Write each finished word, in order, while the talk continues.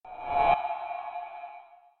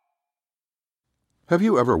Have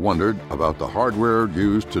you ever wondered about the hardware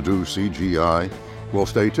used to do CGI? Well,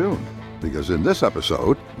 stay tuned, because in this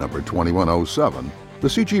episode, number 2107, the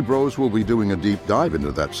CG Bros will be doing a deep dive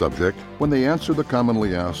into that subject when they answer the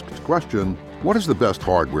commonly asked question, what is the best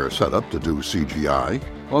hardware setup to do CGI?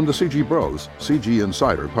 On the CG Bros CG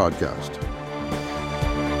Insider podcast.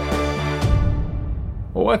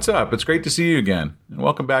 Well, what's up? It's great to see you again, and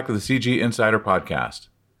welcome back to the CG Insider podcast.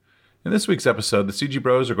 In this week's episode, the CG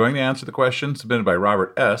Bros are going to answer the question submitted by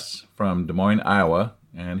Robert S. from Des Moines, Iowa,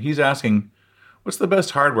 and he's asking, what's the best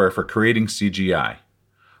hardware for creating CGI?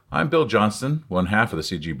 I'm Bill Johnston, one half of the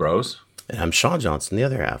CG Bros. And I'm Sean Johnson, the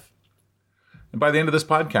other half. And by the end of this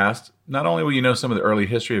podcast, not only will you know some of the early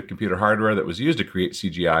history of computer hardware that was used to create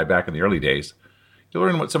CGI back in the early days, you'll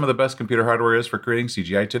learn what some of the best computer hardware is for creating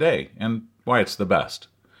CGI today, and why it's the best.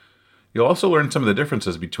 You'll also learn some of the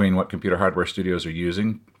differences between what computer hardware studios are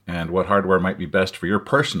using and what hardware might be best for your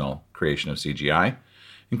personal creation of CGI,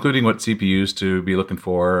 including what CPUs to be looking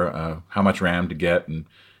for, how much RAM to get, and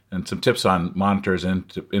some tips on monitors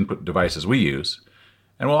and input devices we use.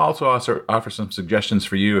 And we'll also offer some suggestions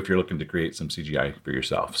for you if you're looking to create some CGI for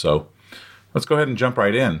yourself. So let's go ahead and jump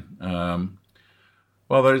right in.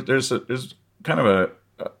 Well, there's kind of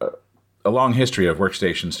a long history of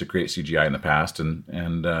workstations to create CGI in the past, and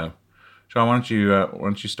Sean, why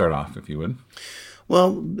don't you start off, if you would?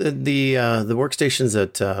 Well, the workstations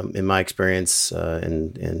that, in my experience,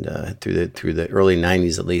 and through the early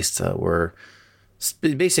 '90s at least, were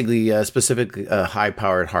basically specific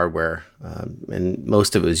high-powered hardware, and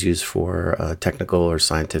most of it was used for technical or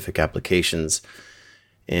scientific applications.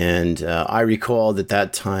 And I recall at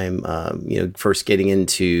that time, first getting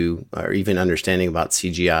into or even understanding about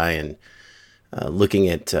CGI and looking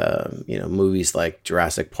at movies like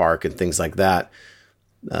Jurassic Park and things like that.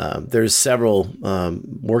 There's several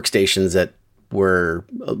workstations that were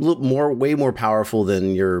way more powerful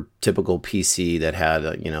than your typical PC that had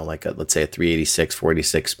let's say a 386,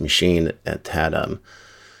 486 machine that had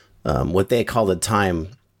what they called at the time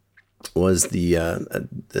was the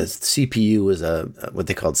CPU was what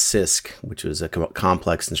they called CISC, which was a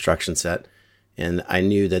complex instruction set, and I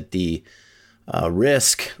knew that the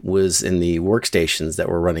RISC was in the workstations that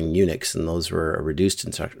were running Unix, and those were a reduced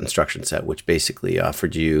instruction set, which basically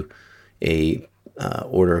offered you a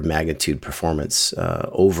order of magnitude performance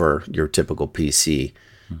over your typical PC.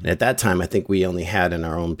 Mm-hmm. And at that time, I think we only had in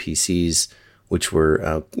our own PCs, which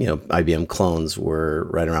were IBM clones, were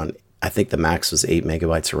right around. I think the max was 8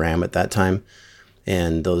 megabytes of RAM at that time,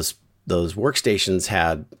 and those workstations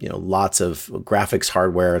had lots of graphics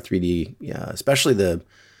hardware, 3D, especially the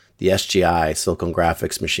SGI Silicon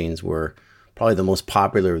Graphics machines were probably the most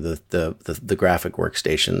popular of the graphic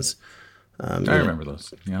workstations. I remember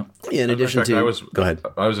those. Yeah. In addition to, go ahead.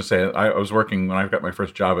 I was going to say I was working when I got my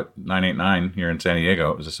first job at 989 here in San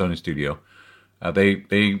Diego. It was a Sony studio.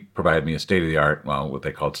 They provided me a state-of-the-art, what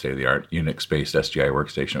they called state-of-the-art Unix-based SGI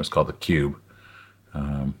workstation. It was called the Cube,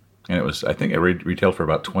 and it was, I think, it retailed for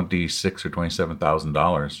about $26,000 or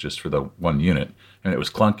 $27,000 just for the one unit. And it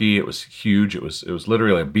was clunky. It was huge. It was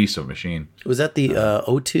literally a beast of a machine. Was that the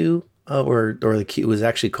O2 or the Cube? It was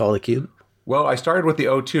actually called the Cube? Well, I started with the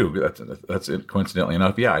O2. That's it, coincidentally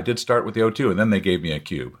enough. Yeah, I did start with the O2, and then they gave me a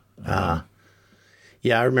Cube.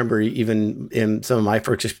 Yeah, I remember even in some of my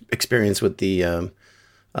first experience with the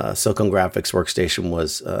Silicon Graphics workstation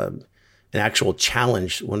was an actual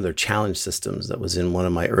challenge, one of their challenge systems that was in one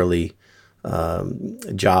of my early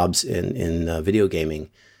jobs in video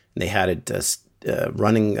gaming. And they had it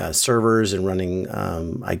running servers and running,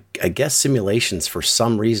 I guess, simulations for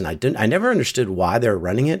some reason. I never understood why they were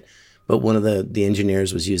running it, but one of the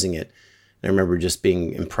engineers was using it. And I remember just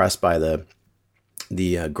being impressed by the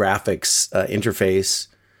graphics interface,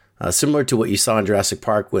 similar to what you saw in Jurassic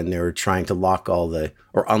Park when they were trying to unlock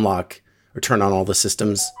or turn on all the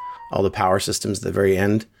systems, all the power systems at the very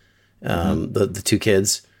end, the two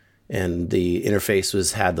kids, and the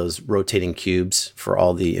interface had those rotating cubes for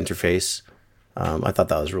all the interface. I thought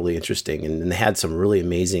that was really interesting, and they had some really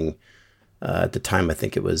amazing. At the time, I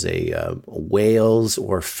think it was a whales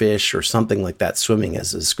or fish or something like that swimming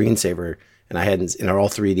as a screensaver. And I hadn't, in all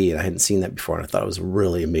 3D, and I hadn't seen that before, and I thought it was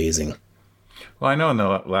really amazing. Well, I know in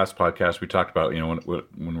the last podcast we talked about, when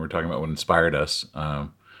we were talking about what inspired us,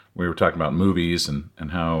 we were talking about movies and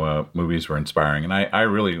how movies were inspiring. And I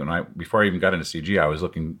really, before I even got into CG, I was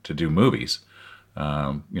looking to do movies,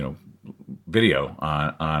 video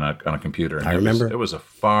on a computer. And I remember it was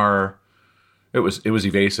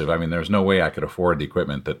evasive. I mean, there was no way I could afford the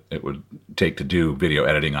equipment that it would take to do video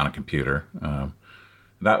editing on a computer.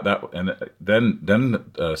 Then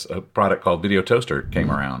a product called Video Toaster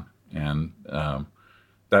came around, and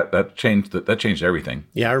that changed everything.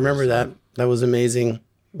 Yeah, I remember that. That was amazing.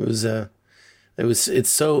 It was the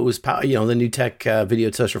NewTek Video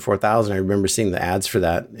Toaster 4000. I remember seeing the ads for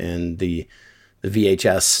that and the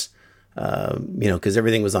VHS. Because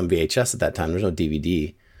everything was on VHS at that time. There's no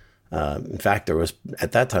DVD. In fact,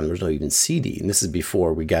 at that time there was no even CD. And this is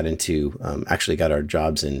before we got into actually got our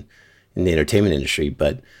jobs in the entertainment industry.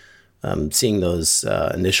 But seeing those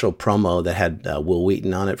initial promo that had Will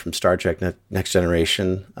Wheaton on it from Star Trek Next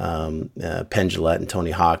Generation, Penn Jillette and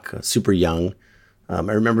Tony Hawk, super young. I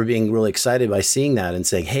remember being really excited by seeing that and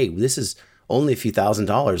saying, "Hey, this is only a few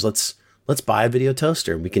 $1,000s. Let's buy a video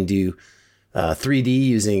toaster. We can do 3D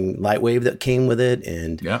using Lightwave that came with it,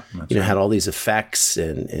 and had all these effects,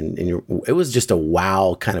 and it was just a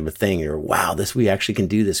wow kind of a thing. We actually can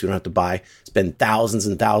do this. We don't have to spend thousands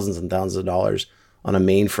and thousands and thousands of dollars on a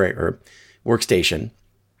mainframe or workstation."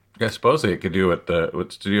 Yeah, supposedly it could do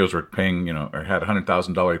what studios were paying, or had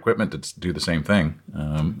 $100,000 equipment to do the same thing.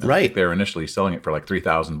 Right. They were initially selling it for like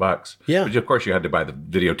 $3,000. Yeah. But of course you had to buy the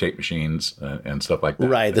videotape machines and stuff like that.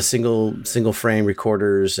 Right. The single frame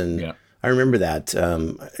recorders and. Yeah. I remember that.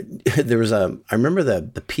 I remember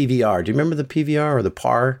the PVR. Do you remember the PVR or the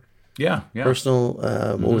PAR? Yeah. Personal,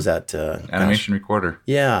 what was that? Animation recorder.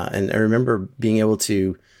 Yeah. And I remember being able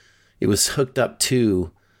to, it was hooked up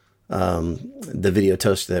to the video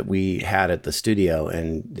toaster that we had at the studio,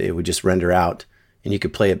 and it would just render out, and you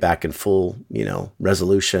could play it back in full,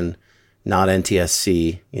 resolution, not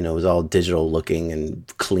NTSC. It was all digital looking and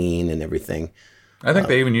clean and everything. I think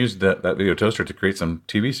they even used that video toaster to create some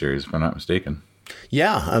TV series, if I'm not mistaken.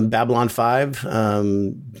 Yeah, Babylon 5,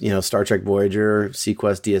 Star Trek Voyager,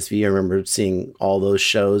 Sequest, DSV. I remember seeing all those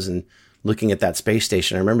shows and looking at that space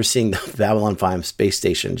station. I remember seeing the Babylon 5 space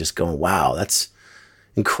station just going, wow, that's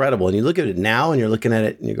incredible. And you look at it now and you're looking at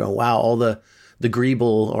it and you're going, wow, all the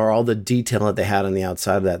greeble or all the detail that they had on the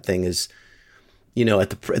outside of that thing is,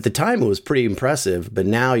 at the time it was pretty impressive. But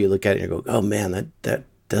now you look at it and you go, oh man, that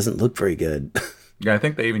doesn't look very good. Yeah, I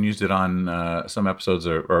think they even used it on some episodes,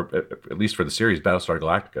 or at least for the series Battlestar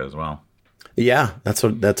Galactica as well. Yeah, that's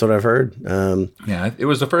what I've heard. Yeah, it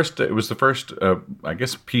was the first. I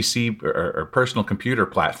guess, PC or personal computer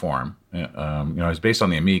platform. It was based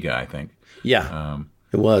on the Amiga, I think. Yeah,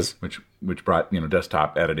 it was. Which brought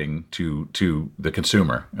desktop editing to the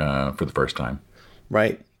consumer for the first time.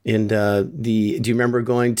 Right. And do you remember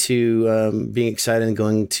going to being excited and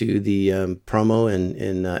going to the promo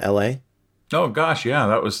in LA? Oh gosh, yeah,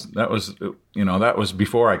 that was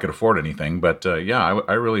before I could afford anything. But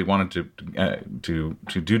I really wanted to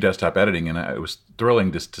do desktop editing, and it was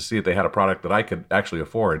thrilling just to see that they had a product that I could actually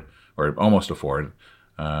afford, or almost afford.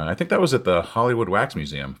 I think that was at the Hollywood Wax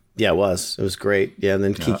Museum. Yeah, it was. It was great. Yeah, and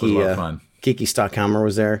then Kiki Stockhammer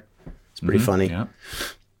was there. It's pretty funny. Yeah.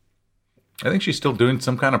 I think she's still doing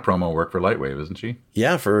some kind of promo work for Lightwave, isn't she?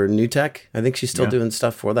 Yeah, for NewTek. I think she's still doing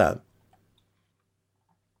stuff for that.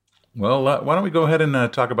 Well, why don't we go ahead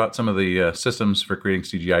and talk about some of the systems for creating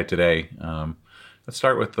CGI today? Let's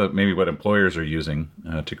start with maybe what employers are using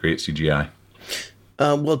to create CGI.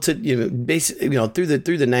 Basically, through the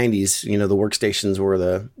 90s, the workstations were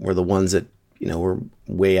the ones that were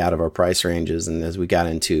way out of our price ranges, and as we got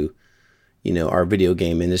into our video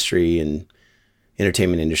game industry and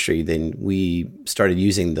entertainment industry, then we started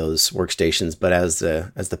using those workstations. But as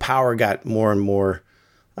the power got more and more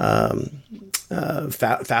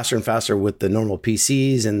faster and faster with the normal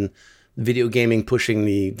PCs and video gaming pushing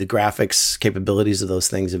the graphics capabilities of those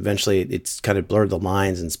things, eventually it's kind of blurred the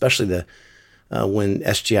lines, and especially when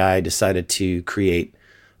SGI decided to create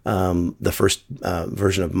the first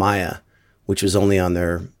version of Maya, which was only on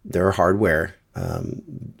their hardware,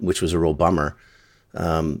 which was a real bummer.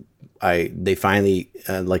 They finally,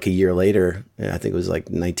 like a year later, I think it was like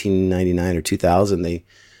 1999 or 2000, they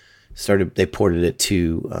ported it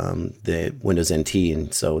to the Windows NT,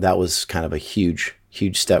 and so that was kind of a huge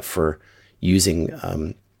step for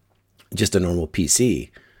using just a normal PC.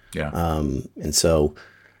 Yeah. And so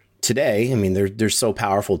today, I mean, they're so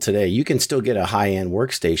powerful today. You can still get a high-end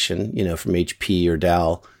workstation, from HP or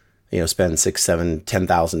Dell, spend $6,000, $7,000,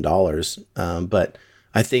 $10,000. But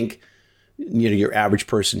I think your average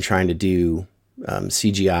person trying to do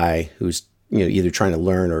CGI, who's either trying to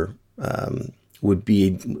learn or it would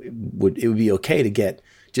be okay to get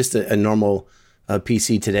just a normal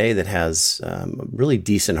PC today that has really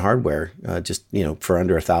decent hardware, just for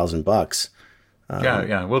under $1,000.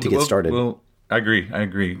 To get started. I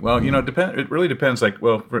agree. Well, it really depends.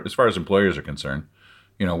 As far as employers are concerned,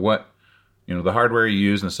 the hardware you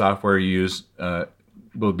use and the software you use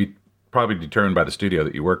will be probably determined by the studio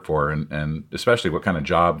that you work for, and especially what kind of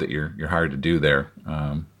job that you're hired to do there.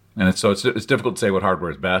 And it's difficult to say what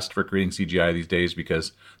hardware is best for creating CGI these days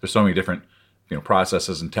because there's so many different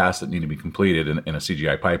processes and tasks that need to be completed in a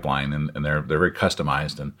CGI pipeline, and they're very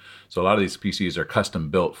customized. And so a lot of these PCs are custom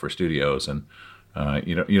built for studios, and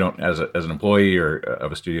you don't as an employee or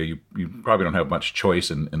of a studio, you probably don't have much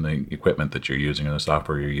choice in the equipment that you're using or the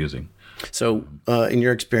software you're using. So, in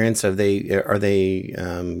your experience, are they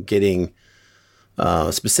getting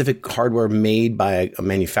specific hardware made by a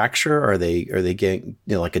manufacturer? Or are they getting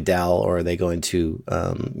like a Dell, or are they going to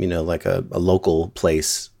like a local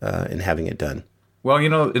place and having it done? Well,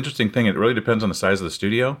 interesting thing. It really depends on the size of the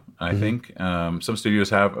studio. I think some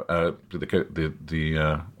studios have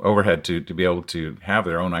the overhead to be able to have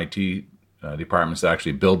their own IT departments that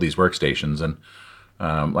actually build these workstations. And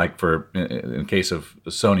like in case of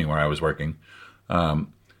Sony, where I was working,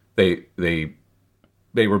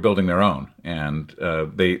 they were building their own, and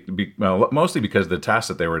mostly because the tasks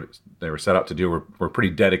that they were set out to do were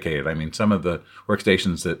pretty dedicated. I mean, some of the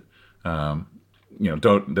workstations that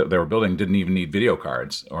that they were building didn't even need video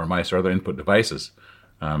cards or mice or other input devices,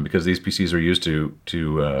 because these PCs are used to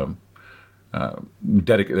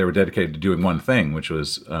they were dedicated to doing one thing, which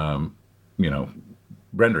was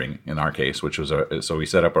rendering in our case, which was so we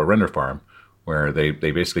set up a render farm where they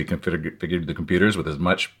basically configured the computers with as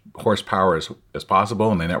much horsepower as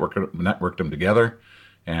possible, and they networked them together,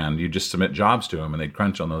 and you just submit jobs to them, and they'd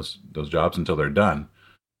crunch on those jobs until they're done.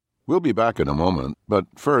 We'll be back in a moment, but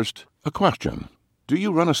first, a question. Do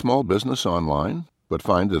you run a small business online, but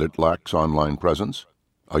find that it lacks online presence?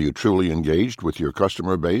 Are you truly engaged with your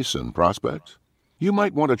customer base and prospects? You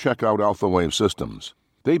might want to check out AlphaWave Systems.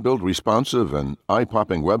 They build responsive and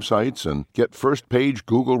eye-popping websites and get first-page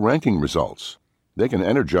Google ranking results. They can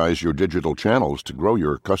energize your digital channels to grow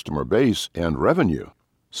your customer base and revenue.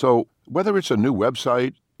 So, whether it's a new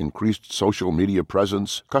website, increased social media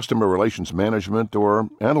presence, customer relations management, or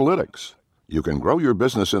analytics, you can grow your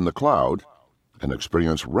business in the cloud and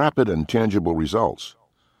experience rapid and tangible results.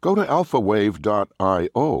 Go to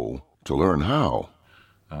alphawave.io to learn how.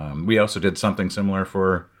 We also did something similar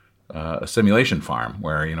for a simulation farm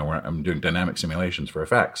where I'm doing dynamic simulations for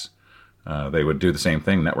effects. They would do the same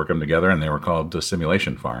thing, network them together, and they were called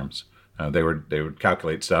simulation farms. They would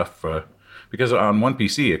calculate stuff because on one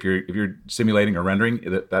PC, if you're simulating or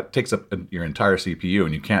rendering, that takes up your entire CPU,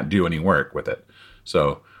 and you can't do any work with it.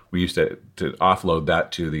 So we used to offload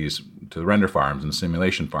that to the render farms and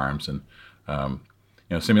simulation farms, and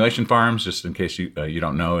simulation farms, just in case you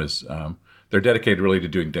don't know, is they're dedicated really to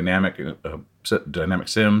doing dynamic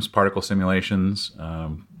sims, particle simulations,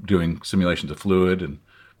 doing simulations of fluid and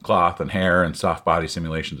cloth and hair, and soft body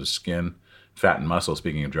simulations of skin, fat and muscle,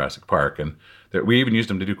 speaking of Jurassic Park. And we even used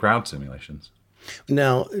them to do crowd simulations.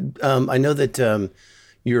 Now, I know that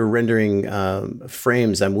you're rendering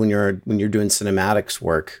frames, and when you're doing cinematics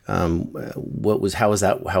work, how was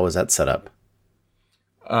that set up?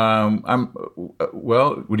 Well,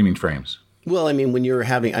 what do you mean frames? Well, I mean, when you're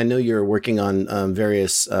I know you're working on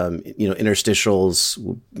various, interstitials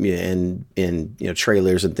and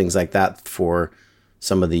trailers and things like that for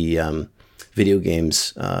some of the video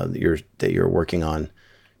games that you're working on.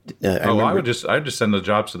 I would just send the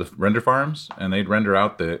jobs to the render farms, and they'd render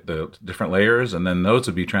out the different layers, and then those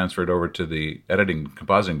would be transferred over to the editing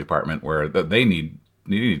compositing department, where they need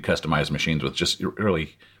customized machines with just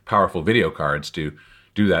really powerful video cards to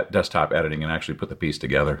do that desktop editing and actually put the piece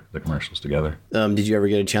together, the commercials together. Did you ever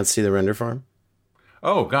get a chance to see the render farm?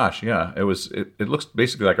 Oh gosh, yeah. It looks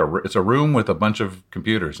basically like it's a room with a bunch of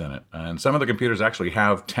computers in it, and some of the computers actually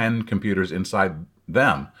have 10 computers inside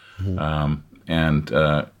them,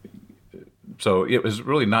 so it was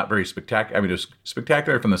really not very spectacular. I mean, it was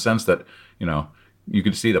spectacular from the sense that you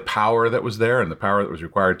could see the power that was there and the power that was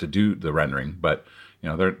required to do the rendering, but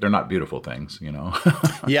they're not beautiful things,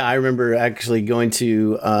 Yeah, I remember actually going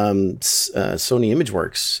to Sony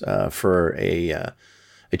ImageWorks for a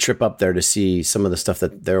trip up there to see some of the stuff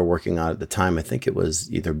that they were working on at the time. I think it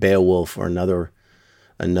was either Beowulf or another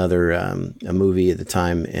a movie at the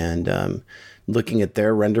time, and looking at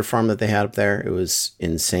their render farm that they had up there, it was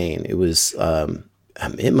insane. It was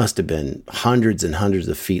it must have been hundreds and hundreds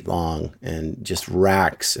of feet long, and just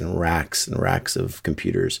racks and racks and racks of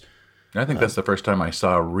computers. I think that's the first time I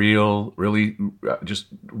saw really just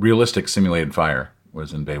realistic simulated fire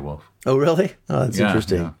was in Beowulf. Oh, really? Oh, that's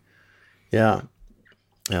interesting. Yeah.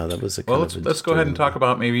 Yeah, that was let's go ahead and talk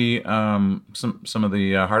about maybe some of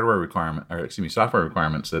the software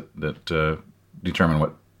requirements that determine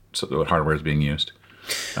what hardware is being used.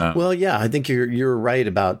 Well, yeah, I think you're right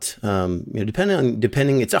about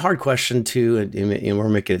depending. It's a hard question too, and we're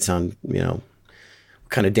making it sound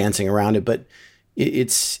kind of dancing around it, but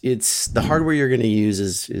It's the hardware you're going to use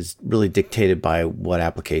is really dictated by what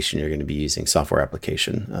application you're going to be using, software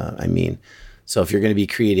application. So if you're going to be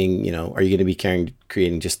creating, are you going to be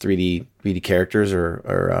creating just 3D characters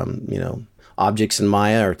or objects in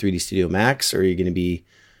Maya or 3D Studio Max, or are you going to be,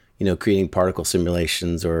 creating particle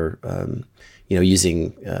simulations or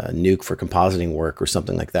using Nuke for compositing work or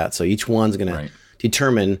something like that. So each one's going to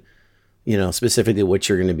determine, specifically what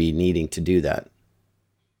you're going to be needing to do that.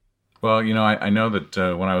 Well, I know that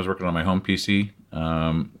when I was working on my home PC,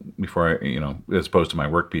 before as opposed to my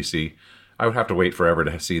work PC, I would have to wait forever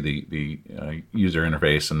to see the user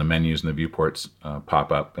interface and the menus and the viewports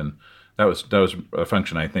pop up, and that was a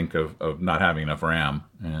function, I think, of not having enough RAM.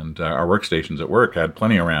 And our workstations at work had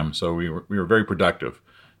plenty of RAM, so we were very productive,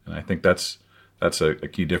 and I think that's a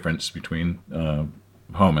key difference between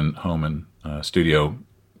home and studio.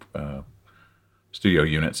 Studio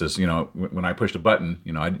units is, when I pushed a button,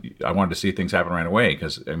 I wanted to see things happen right away,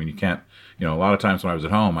 because you can't, a lot of times when I was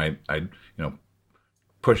at home, I'd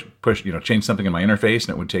push, change something in my interface, and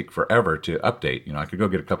it would take forever to update. I could go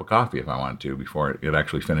get a cup of coffee if I wanted to before it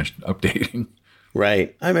actually finished updating.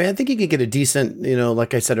 Right. I think you could get a decent,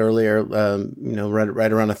 like I said earlier,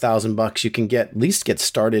 right around $1,000, you can at least get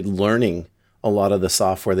started learning a lot of the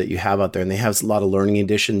software that you have out there, and they have a lot of learning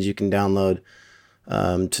editions you can download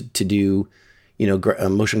to do.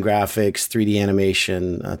 Motion graphics, 3D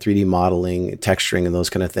animation, 3D modeling, texturing, and those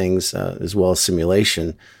kind of things, as well as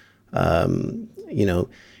simulation.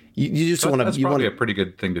 You just want to. That's probably a pretty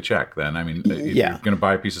good thing to check. Then, if you're going to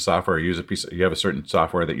buy a piece of software, or use you have a certain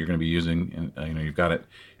software that you're going to be using, and you've got it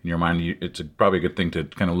in your mind. It's probably a good thing to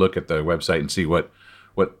kind of look at the website and see what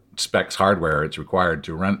specs hardware it's required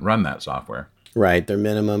to run that software. Right, their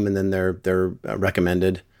minimum, and then their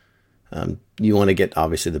recommended. You want to get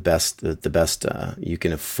obviously the best you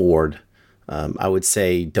can afford. I would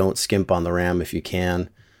say don't skimp on the RAM if you can.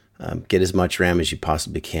 Get as much RAM as you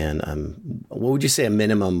possibly can. What would you say a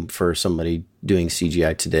minimum for somebody doing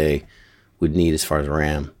CGI today would need as far as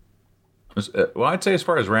RAM? Well, I'd say as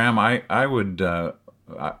far as RAM, I would.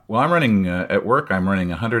 I'm running at work. I'm running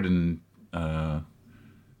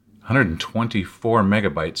 124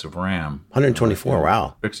 megabytes of RAM. 124,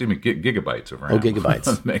 wow. Excuse me, gigabytes of RAM. Oh,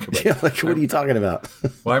 gigabytes. Megabytes. Yeah, what are you talking about?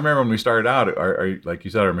 Well, I remember when we started out, like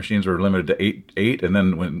you said, our machines were limited to 8, and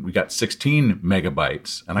then when we got 16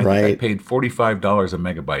 megabytes, and I think I paid $45 a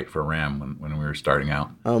megabyte for RAM when we were starting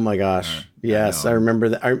out. Oh my gosh. Yes, I remember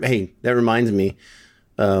that. Hey, that reminds me,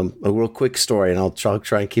 a real quick story, and I'll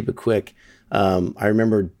try and keep it quick. I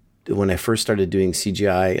remember when I first started doing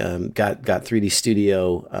CGI, got 3D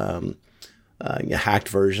Studio, a hacked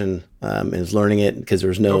version, and was learning it because there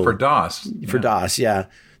was no for DOS. For DOS,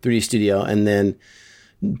 3D Studio, and then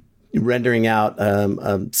rendering out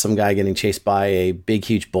some guy getting chased by a big,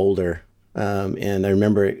 huge boulder, and I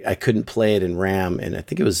remember I couldn't play it in RAM, and I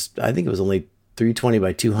think it was only 320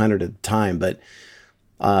 by 200 at the time, but.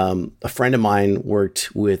 A friend of mine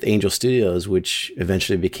worked with Angel Studios, which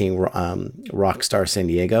eventually became Rockstar San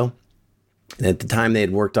Diego. And at the time, they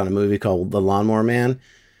had worked on a movie called The Lawnmower Man,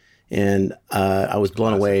 and I was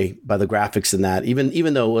blown away by the graphics in that.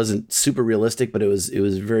 Even though it wasn't super realistic, but it was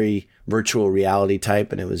very virtual reality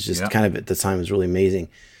type, and it was just kind of at the time it was really amazing.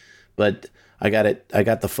 But I got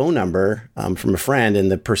the phone number from a friend,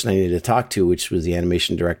 and the person I needed to talk to, which was the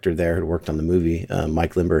animation director there who worked on the movie,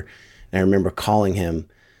 Mike Limber. And I remember calling him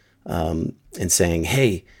and saying,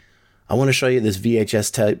 "Hey, I want to show you this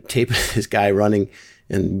VHS tape of this guy running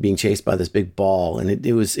and being chased by this big ball." And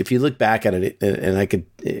it was, if you look back at it, and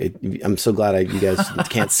I'm so glad you guys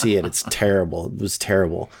can't see it. It's terrible. It was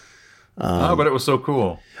terrible. But it was so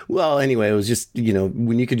cool. Well, anyway, it was just,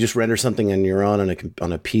 when you could just render something on your own on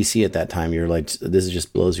a PC at that time, you're like, this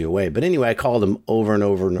just blows you away. But anyway, I called him over and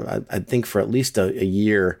over, and I think for at least a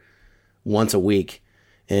year, once a week.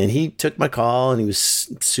 And he took my call, and he was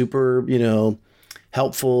super,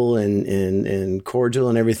 helpful and cordial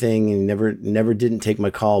and everything. And never didn't take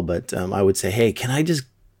my call. But I would say, "Hey, can I just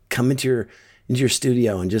come into your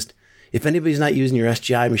studio and just, if anybody's not using your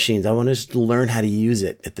SGI machines, I want to just learn how to use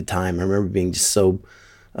it." At the time, I remember being just so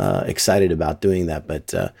excited about doing that, but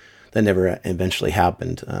that never eventually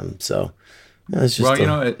happened. So. It's just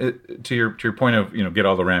to your point of get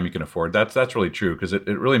all the RAM you can afford. That's really true, because it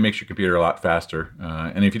really makes your computer a lot faster.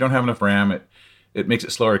 And if you don't have enough RAM, it makes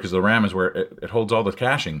it slower, because the RAM is where it holds all the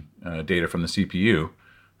caching data from the CPU.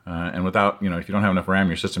 And without if you don't have enough RAM,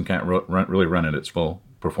 your system can't really run at its full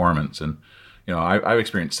performance. And I've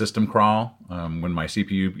experienced system crawl when my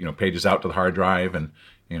CPU pages out to the hard drive, and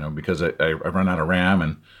because I've run out of RAM,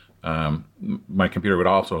 and my computer would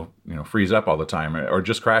also, freeze up all the time or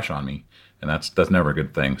just crash on me. And that's never a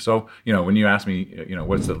good thing. So, when you ask me,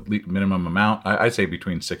 what's the minimum amount, I'd say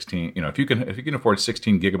between 16, if you can afford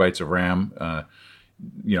 16 gigabytes of RAM,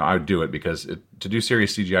 I would do it, because to do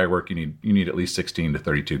serious CGI work, you need at least 16 to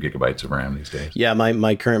 32 gigabytes of RAM these days. Yeah,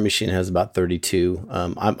 my current machine has about 32.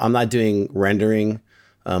 I'm not doing rendering.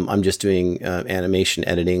 I'm just doing animation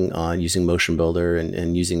editing on using Motion Builder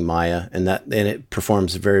and using Maya, and it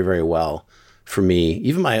performs very, very well for me.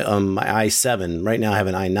 Even my i7 right now, I have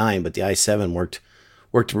an i9, but the i7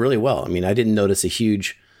 worked really well. I mean, I didn't notice a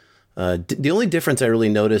huge. The only difference I really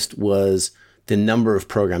noticed was the number of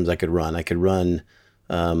programs I could run. I could run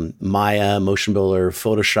Maya, Motion Builder,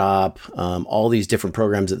 Photoshop, all these different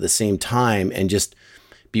programs at the same time, and just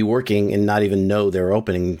be working and not even know they're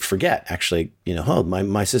opening and forget, actually,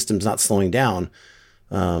 my system's not slowing down.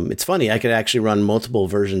 It's funny, I could actually run multiple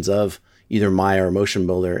versions of either Maya or Motion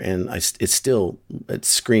Builder, and it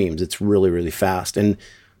screams. It's really, really fast. And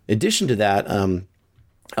in addition to that,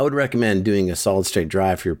 I would recommend doing a solid state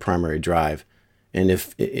drive for your primary drive. And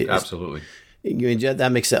absolutely.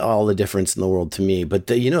 That makes all the difference in the world to me. But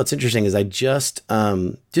what's interesting is I just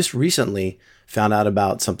recently found out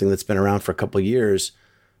about something that's been around for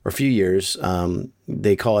a few years.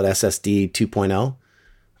 They call it SSD 2.0.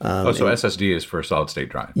 So SSD is for solid state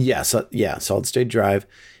drive. Yeah, solid state drive.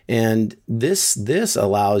 And this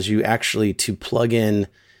allows you actually to plug in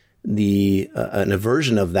a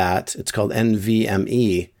version of that. It's called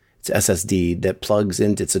NVMe. It's SSD that plugs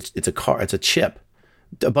into it's a chip.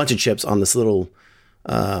 A bunch of chips on this little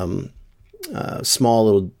small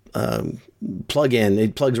little plug-in.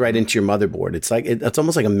 It plugs right into your motherboard. It's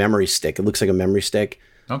almost like a memory stick. It looks like a memory stick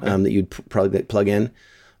that you'd plug in.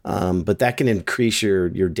 But that can increase your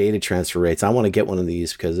data transfer rates. I want to get one of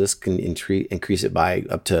these because this can increase it by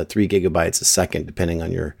up to 3 gigabytes a second, depending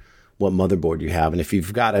on what motherboard you have. And if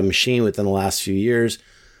you've got a machine within the last few years,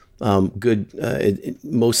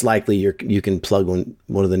 most likely you can plug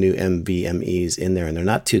one of the new NVMEs in there, and they're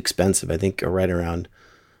not too expensive. I think are right around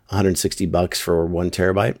 $160 for 1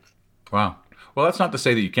 terabyte. Wow. Well, that's not to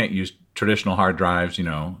say that you can't use traditional hard drives,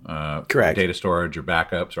 correct, data storage or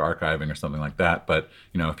backups or archiving or something like that. But,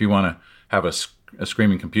 if you want to have a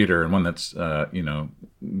screaming computer and one that's, going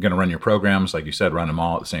to run your programs, like you said, run them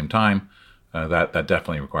all at the same time, that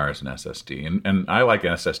definitely requires an SSD. And I like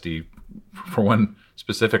an SSD for one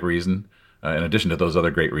specific reason, in addition to those other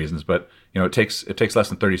great reasons. But it takes less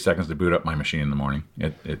than 30 seconds to boot up my machine in the morning.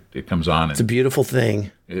 It comes on. It's a beautiful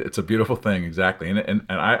thing. It's a beautiful thing, exactly. And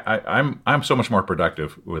I'm so much more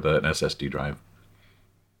productive with an SSD drive.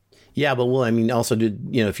 Yeah, but also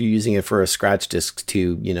if you're using it for a scratch disk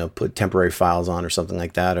to put temporary files on or something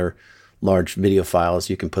like that, or large video files,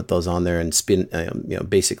 you can put those on there and spin,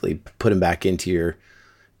 basically put them back into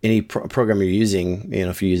any program you're using.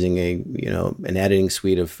 If you're using an editing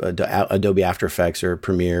suite of Adobe After Effects or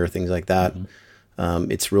Premiere or things like that,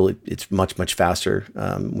 it's much, much faster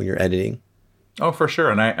when you're editing. Oh, for sure.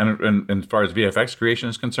 And as far as VFX creation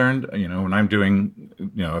is concerned, when I'm doing,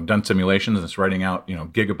 I've done simulations and it's writing out,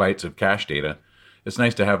 gigabytes of cache data. It's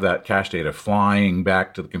nice to have that cache data flying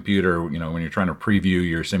back to the computer, when you're trying to preview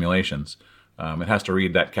your simulations. It has to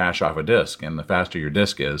read that cache off a disk, and the faster your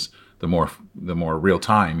disk is, the more real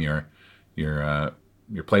time your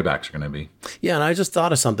playbacks are going to be. Yeah, and I just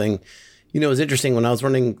thought of something. It was interesting when I was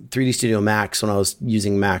running 3D Studio Max, when I was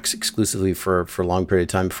using Max exclusively for a long period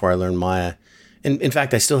of time before I learned Maya. And in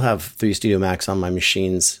fact, I still have 3D Studio Max on my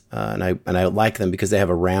machines, and I like them because they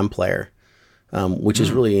have a RAM player. Which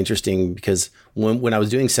is really interesting, because when I was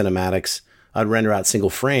doing cinematics, I'd render out single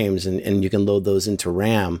frames, and you can load those into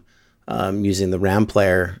RAM using the RAM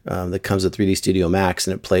player that comes with 3D Studio Max,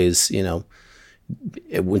 and it plays,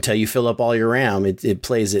 until you fill up all your RAM, it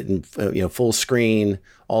plays it in full screen,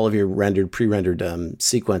 all of your pre-rendered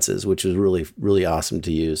sequences, which is really, really awesome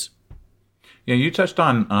to use. Yeah, you touched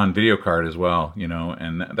on video card as well,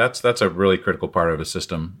 and that's a really critical part of a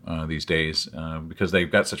system these days, because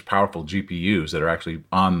they've got such powerful GPUs that are actually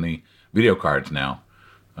on the video cards now,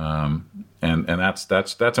 and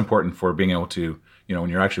that's important for being able to, when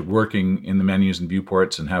you're actually working in the menus and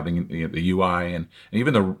viewports and having the UI and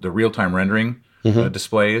even the real time rendering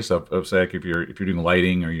displays of say, like if you're doing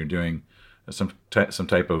lighting or you're doing some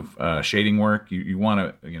type of shading work, you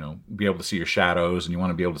want to be able to see your shadows, and you want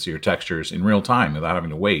to be able to see your textures in real time without having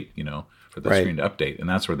to wait for the screen to update, and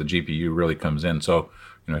that's where the GPU really comes in. So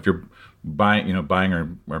if you're buying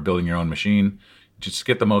or building your own machine, just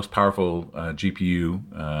get the most powerful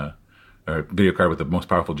GPU or video card with the most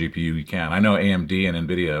powerful GPU you can. I know AMD and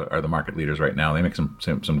NVIDIA are the market leaders right now. They make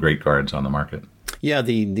some great cards on the market. Yeah,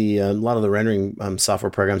 the a lot of the rendering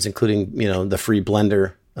software programs, including the free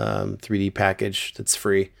Blender 3D package that's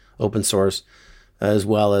free, open source, as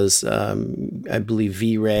well as I believe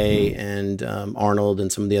V-Ray and Arnold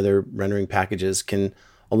and some of the other rendering packages can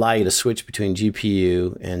allow you to switch between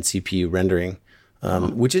GPU and CPU rendering.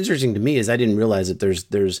 Which is interesting to me is I didn't realize that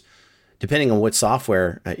there's depending on what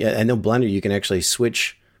software. I know Blender you can actually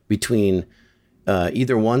switch between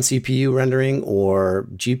either one CPU rendering or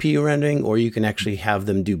GPU rendering, or you can actually have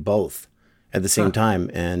them do both at the same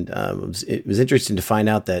time. And it was interesting to find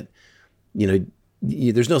out that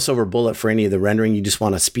there's no silver bullet for any of the rendering. You just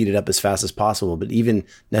want to speed it up as fast as possible. But even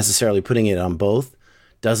necessarily putting it on both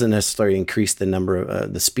doesn't necessarily increase the number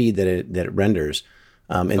of the speed that it renders.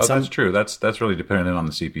 That's true. That's really dependent on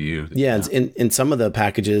the CPU. Yeah, in some of the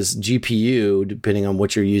packages, GPU, depending on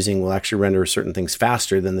what you're using, will actually render certain things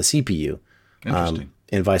faster than the CPU. Interesting.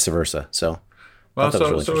 And vice versa. So, well,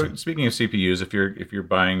 so speaking of CPUs, if you're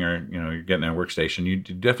buying or you're getting a workstation, you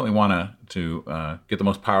definitely want to get the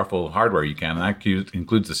most powerful hardware you can, and that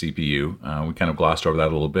includes the CPU. We kind of glossed over that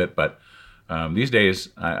a little bit, but these days,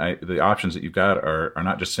 the options that you've got are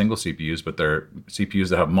not just single CPUs, but they're CPUs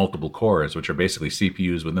that have multiple cores, which are basically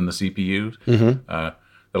CPUs within the CPUs. That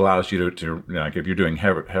allows you to like if you're doing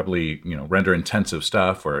heavily render intensive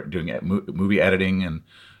stuff or doing movie editing and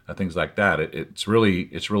things like that. It's really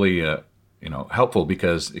helpful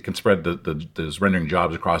because it can spread those rendering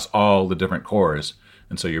jobs across all the different cores,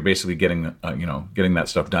 and so you're basically getting that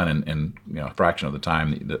stuff done in a fraction of the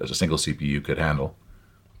time that a single CPU could handle.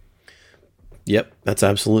 Yep, that's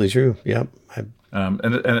absolutely true. Yep.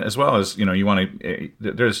 And as well as you want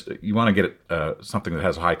to get something that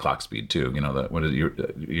has a high clock speed too.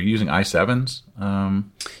 You're using i7s.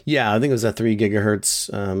 Yeah, I think it was a 3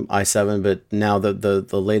 gigahertz i7, but now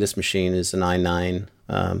the latest machine is an i9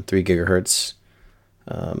 3 gigahertz.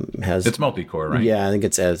 It's multi-core, right? Yeah, I think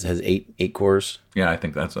it has eight cores. Yeah, I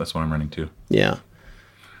think that's what I'm running too. Yeah.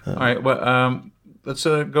 All right. Well, let's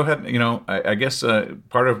go ahead. I guess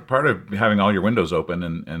part of having all your windows open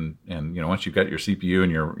and once you've got your CPU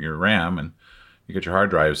and your RAM and you get your hard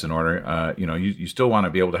drives in order, you still want to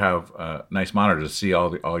be able to have nice monitors to see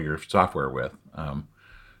all your software with. And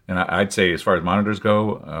I'd say as far as monitors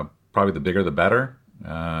go, probably the bigger the better,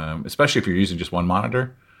 especially if you're using just one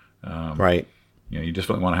monitor. Right. You just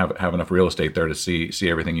want to have enough real estate there to see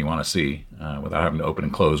everything you want to see without having to open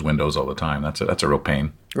and close windows all the time. That's a real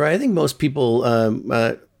pain. Right. I think most people,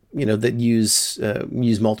 that use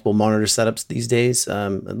multiple monitor setups these days,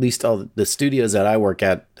 at least all the studios that I work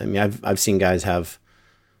at. I mean, I've seen guys have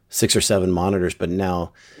 6 or 7 monitors, but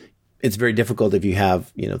now it's very difficult if you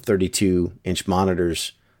have 32-inch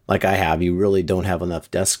monitors like I have. You really don't have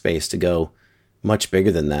enough desk space to go much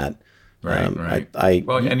bigger than that. Right.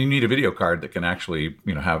 And you need a video card that can actually,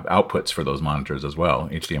 have outputs for those monitors as well,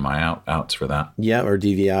 HDMI outs for that. Yeah, or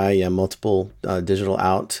DVI, multiple digital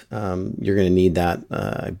out. You're going to need that.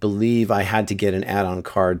 I believe I had to get an add-on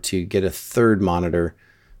card to get a third monitor.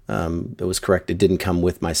 That was correct. It didn't come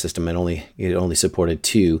with my system. It only supported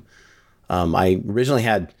 2. I originally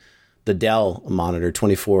had the Dell monitor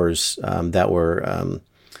 24s that were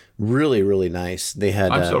really, really nice. They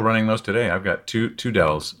had. I'm still running those today. I've got two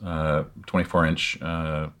Dells, 24-inch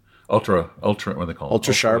ultra. What are they called?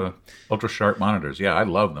 Ultra sharp. Ultra sharp monitors. Yeah, I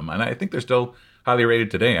love them, and I think they're still highly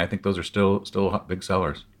rated today. I think those are still big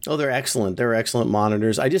sellers. Oh, they're excellent. They're excellent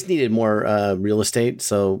monitors. I just needed more real estate,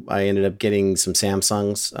 so I ended up getting some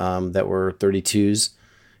Samsungs that were 32s,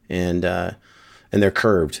 and they're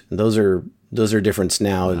curved. And those are difference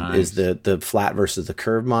now. Nice. Is the flat versus the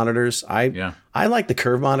curved monitors. I like the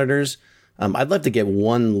curved monitors. I'd love to get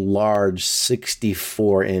one large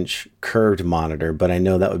 64-inch curved monitor, but I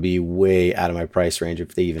know that would be way out of my price range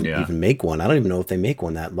if they even make one. I don't even know if they make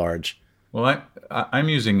one that large. Well, I'm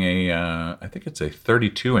using I think it's a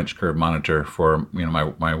 32-inch curved monitor for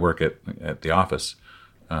my work at the office.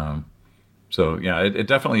 So yeah, it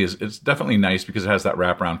definitely is. It's definitely nice because it has that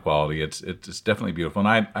wraparound quality. It's definitely beautiful,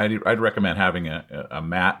 and I'd recommend having a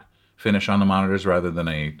matte finish on the monitors rather than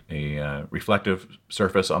a reflective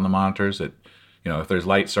surface on the monitors. If there's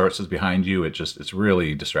light sources behind you, it's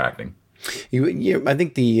really distracting. I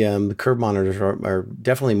think the curved monitors are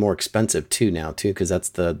definitely more expensive too because that's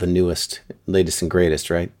the newest, latest and greatest,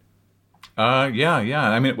 right? Yeah.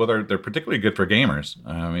 I mean, well, they're particularly good for gamers.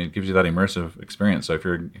 It gives you that immersive experience. So if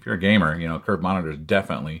you're a gamer, curved monitors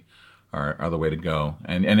definitely are the way to go.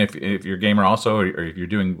 And if you're a gamer also, or if you're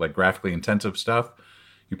doing like graphically intensive stuff,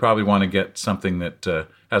 you probably want to get something that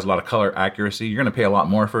has a lot of color accuracy. You're going to pay a lot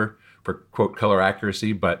more for quote color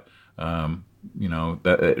accuracy, but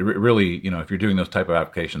that it really, if you're doing those type of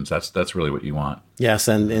applications, that's really what you want. Yes,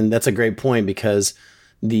 and that's a great point, because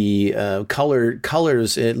the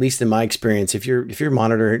colors, at least in my experience, if your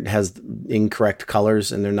monitor has incorrect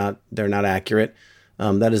colors and they're not accurate,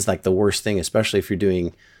 that is like the worst thing, especially if you're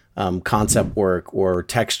doing concept work or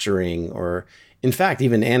texturing, or in fact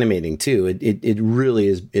even animating too. It really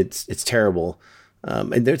is. It's terrible.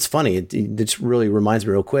 And it's funny. It just really reminds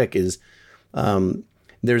me real quick is.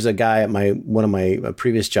 There's a guy at one of my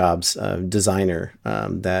previous jobs, designer,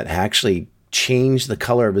 that actually changed the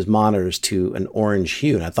color of his monitors to an orange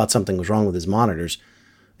hue. And I thought something was wrong with his monitors.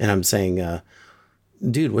 And I'm saying,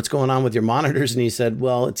 dude, what's going on with your monitors? And he said,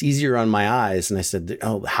 well, it's easier on my eyes. And I said,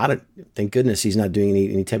 oh, thank goodness he's not doing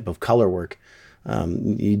any type of color work.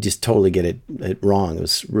 You just totally get it wrong. It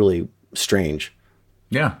was really strange.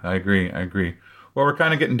 Yeah, I agree. Well, we're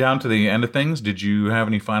kind of getting down to the end of things. Did you have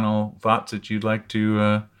any final thoughts that you'd like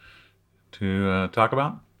to talk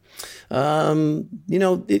about? I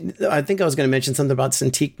think I was going to mention something about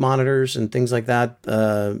Cintiq monitors and things like that,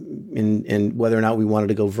 and whether or not we wanted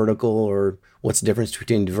to go vertical, or what's the difference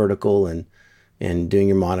between vertical and doing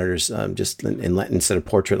your monitors just instead of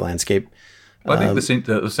portrait landscape. Well, I think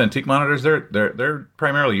the Cintiq monitors, they're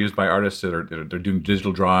primarily used by artists that are doing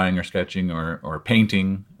digital drawing or sketching or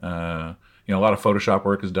painting. A lot of Photoshop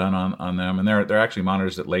work is done on them, and they're actually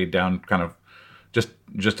monitors that lay down kind of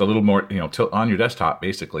just a little more, tilt on your desktop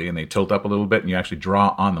basically, and they tilt up a little bit, and you actually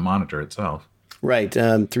draw on the monitor itself. Right.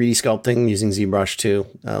 3D sculpting using ZBrush too.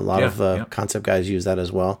 A lot of concept guys use that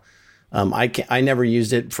as well. I never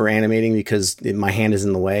used it for animating because my hand is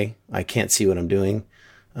in the way. I can't see what I'm doing.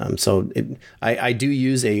 I do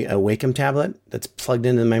use a Wacom tablet that's plugged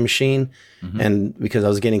into my machine, and because I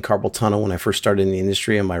was getting carpal tunnel when I first started in the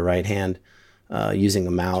industry on my right hand, using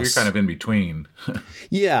a mouse. So you're kind of in between.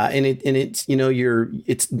 Yeah, and it's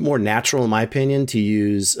it's more natural in my opinion to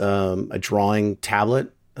use a drawing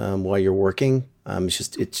tablet while you're working.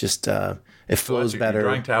 It flows better. Your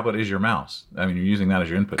drawing tablet is your mouse. I mean, you're using that as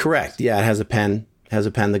your input. Correct. Device. Yeah, it has a pen.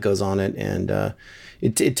 That goes on it, and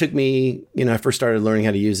it took me, I first started learning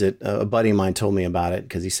how to use it. A buddy of mine told me about it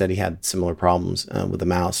because he said he had similar problems with the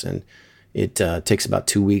mouse, and it takes about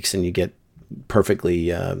 2 weeks, and you get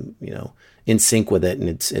perfectly, in sync with it, and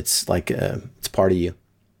it's like it's part of you.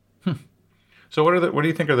 So what do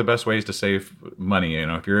you think are the best ways to save money?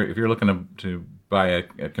 If you're looking to buy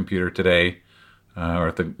a computer today,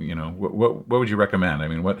 what would you recommend? I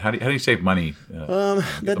mean, how do you save money?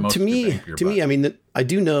 To me, I mean, I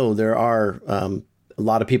do know there are a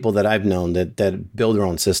lot of people that I've known that build their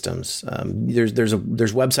own systems. There's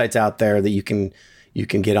websites out there that you can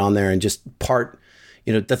get on there and just part,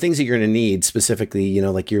 the things that you're going to need specifically,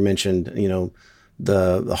 like you mentioned,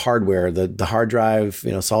 the hardware, the hard drive,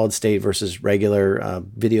 solid state versus regular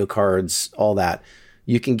video cards, all that.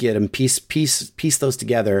 You can get them piece those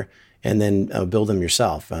together and then build them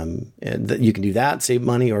yourself. You can do that, save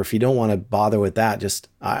money, or if you don't want to bother with that,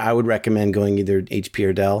 I would recommend going either HP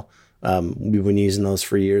or Dell. We've been using those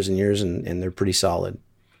for years and years, and they're pretty solid.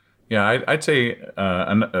 Yeah, I'd say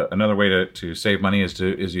another way to save money is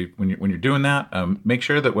when you're doing that, make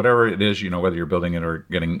sure that whatever it is, whether you're building it or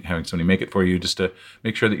having somebody make it for you, just to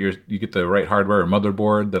make sure that you get the right hardware or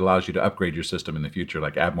motherboard that allows you to upgrade your system in the future,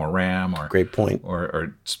 like add more RAM or great point,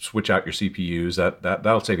 or switch out your CPUs.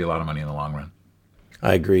 That'll save you a lot of money in the long run.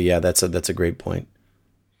 I agree. Yeah, that's a great point.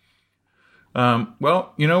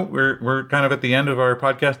 Well, we're kind of at the end of our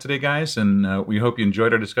podcast today, guys, and we hope you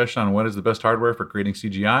enjoyed our discussion on what is the best hardware for creating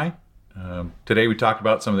CGI. Today we talked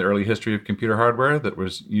about some of the early history of computer hardware that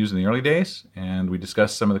was used in the early days, and we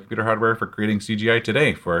discussed some of the computer hardware for creating CGI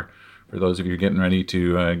today for those of you getting ready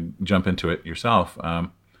to jump into it yourself.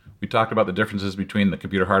 We talked about the differences between the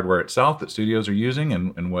computer hardware itself that studios are using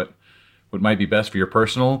and what might be best for your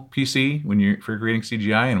personal PC for creating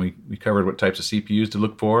CGI, and we covered what types of CPUs to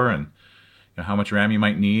look for and how much RAM you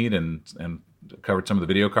might need, and covered some of the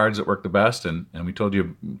video cards that work the best, and we talked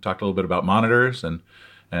a little bit about monitors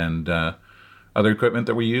and other equipment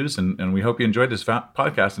that we use, and we hope you enjoyed this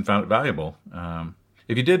podcast and found it valuable.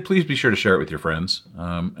 If you did, please be sure to share it with your friends,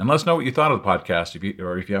 and let us know what you thought of the podcast. If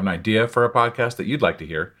you have an idea for a podcast that you'd like to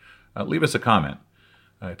hear, leave us a comment.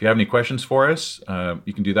 If you have any questions for us,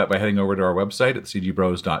 you can do that by heading over to our website at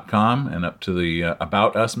cgbros.com and up to the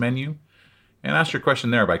About Us menu. And ask your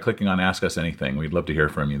question there by clicking on Ask Us Anything. We'd love to hear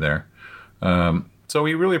from you there. So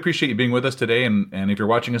we really appreciate you being with us today. And if you're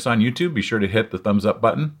watching us on YouTube, be sure to hit the thumbs up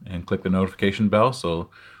button and click the notification bell.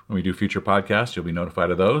 So when we do future podcasts, you'll be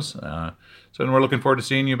notified of those. So we're looking forward to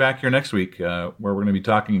seeing you back here next week, where we're going to be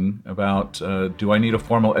talking about, do I need a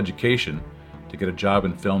formal education to get a job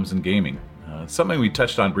in films and gaming? Something we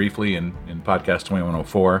touched on briefly in podcast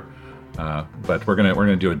 2104, but we're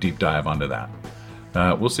gonna do a deep dive onto that.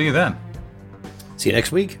 We'll see you then. See you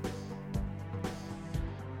next week.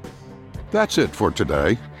 That's it for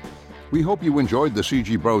today. We hope you enjoyed the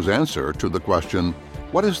CG Bros answer to the question,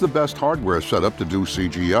 what is the best hardware setup to do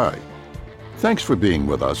CGI? Thanks for being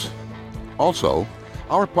with us. Also,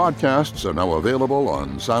 our podcasts are now available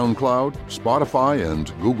on SoundCloud, Spotify,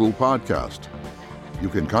 and Google Podcast. You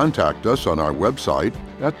can contact us on our website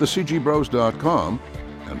at thecgbros.com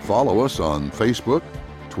and follow us on Facebook,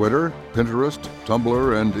 Twitter, Pinterest,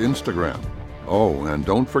 Tumblr, and Instagram. Oh, and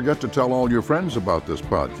don't forget to tell all your friends about this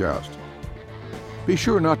podcast. Be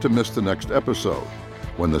sure not to miss the next episode,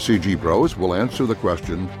 when the CG Bros will answer the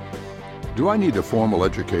question, do I need a formal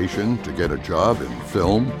education to get a job in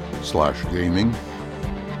film/gaming?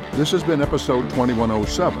 This has been episode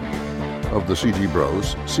 2107 of the CG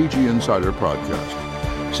Bros CG Insider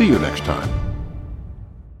Podcast. See you next time.